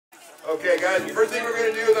Okay, guys, the first thing we're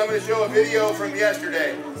going to do is I'm going to show a video from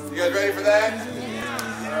yesterday. You guys ready for that? I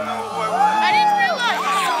didn't realize.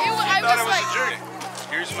 I was like...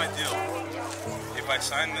 Here's my deal. If I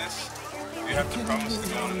sign this, you have to promise to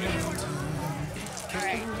go on a mission.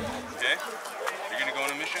 Alright. Okay? You're going to go on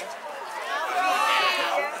a mission?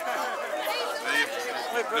 No.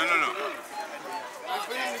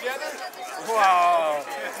 Put them together? Wow.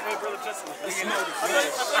 My brother Justin. Wait.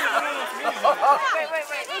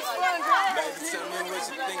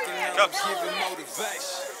 Cups.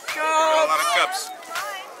 Got a lot of cups.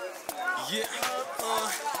 Yeah,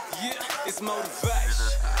 it's motivation.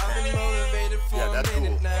 I've been motivated for a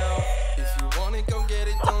minute now. If you want it, go get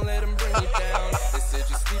it. Don't let them bring you down. They said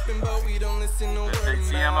you're sleeping, but we don't listen to They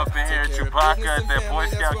see him up in here, Chewbacca at that Boy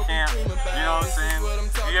Scout camp. You know what I'm saying?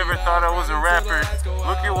 If you ever thought I was a rapper,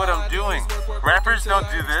 look at what I'm doing. Rappers don't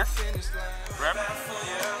do this.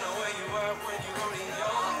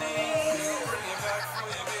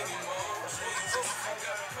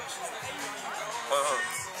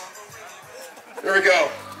 Here we go.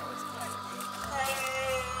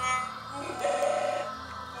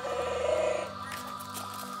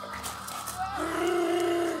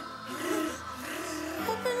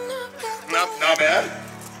 Not bad.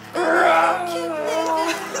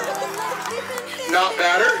 Not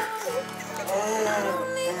badder.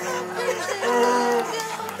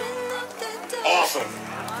 Awesome.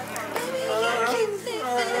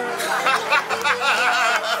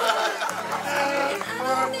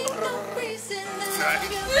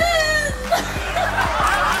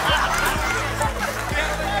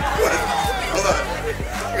 Hold on.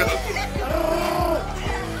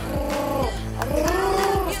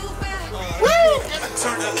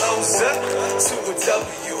 Turn the lows up to a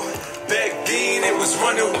W. Back then it was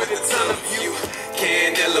running with a ton of you.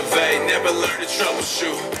 Can't elevate, never learn to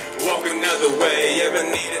troubleshoot. Walk another way, ever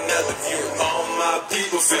need another view. All my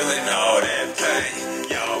people feeling all that pain.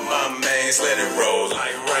 Y'all my mains, let it roll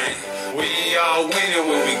like rain. We all winning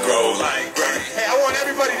when we grow like grain. Hey, I want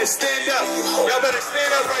everybody to stand up. Y'all better stand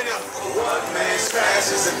up right now. One man's trash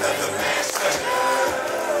is another man's treasure.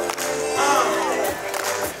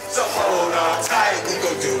 So hold on tight, we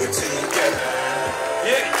gon' do it together.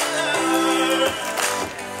 Yeah.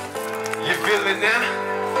 You feel it now?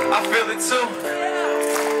 I feel it too.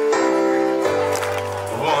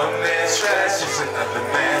 One man's trash is another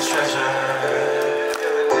man's treasure.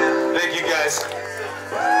 Thank you, guys.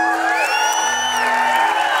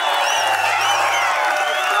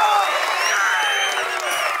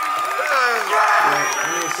 Let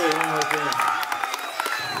me say one more thing.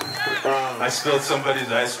 I spilled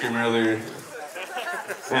somebody's ice cream earlier,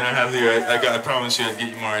 and I promised you I'd get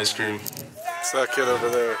you more ice cream. It's that kid over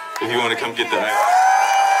there. If you want to come get the ice.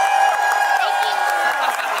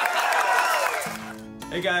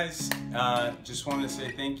 Hey guys, just wanted to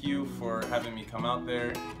say thank you for having me come out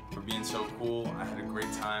there, for being so cool. I had a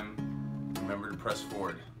great time. Remember to press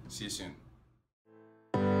forward. See you soon.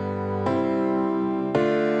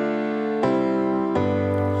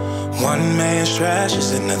 One man's trash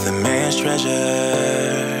is another man's treasure.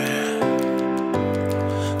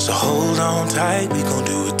 So hold on tight, we gon'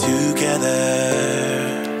 do it together.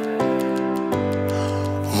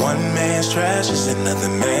 One man's trash is another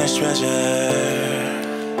man's treasure.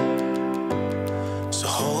 So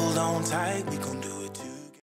hold on tight, we gon'